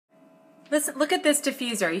Listen, look at this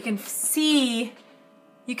diffuser. You can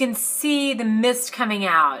see the mist coming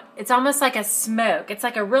out. It's almost like a smoke. It's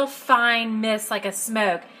like a real fine mist, like a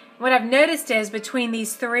smoke. What I've noticed is between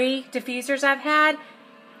these 3 diffusers I've had,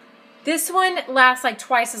 this one lasts like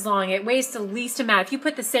twice as long. It weighs the least amount. If you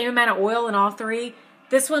put the same amount of oil in all 3,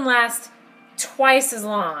 this one lasts twice as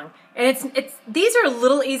long. And these are a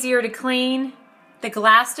little easier to clean, the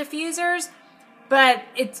glass diffusers, but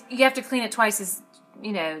you have to clean it twice as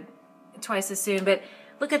soon. But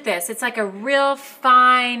look at this. It's like a real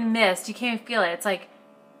fine mist. You can't feel it. It's like,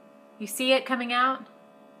 you see it coming out?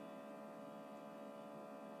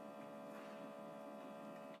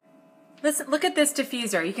 Listen, look at this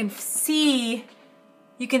diffuser. You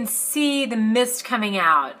can see the mist coming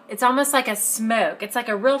out. It's almost like a smoke. It's like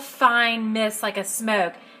a real fine mist, like a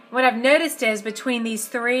smoke. What I've noticed is between these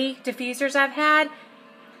 3 diffusers I've had,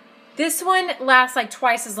 this one lasts like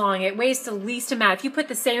twice as long. It weighs the least amount. If you put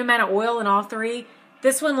the same amount of oil in all 3,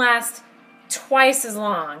 this one lasts twice as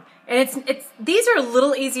long. And these are a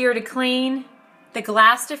little easier to clean, the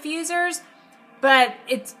glass diffusers, but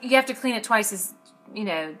you have to clean it twice as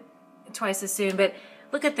soon. But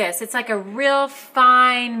look at this. It's like a real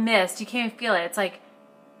fine mist. You can't feel it. It's like,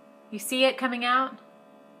 you see it coming out?